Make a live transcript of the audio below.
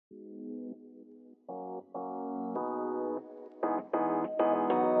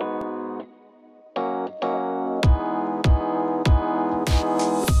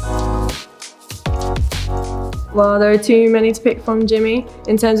Well, there are too many to pick from, Jimmy.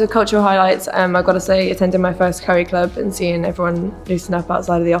 In terms of cultural highlights, I've got to say attending my first curry club and seeing everyone loosen up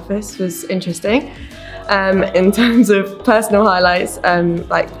outside of the office was interesting. In terms of personal highlights,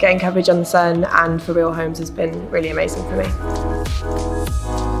 like getting coverage on The Sun and for Real Homes has been really amazing for me.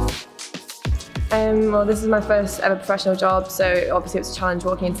 Well, this is my first ever professional job, so obviously it was a challenge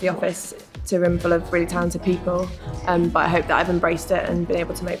walking into the office to a room full of really talented people, but I hope that I've embraced it and been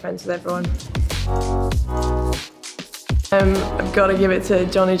able to make friends with everyone. I've got to give it to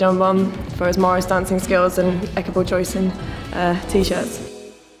Jonny Jambon for his Morris dancing skills and equitable choice in t-shirts.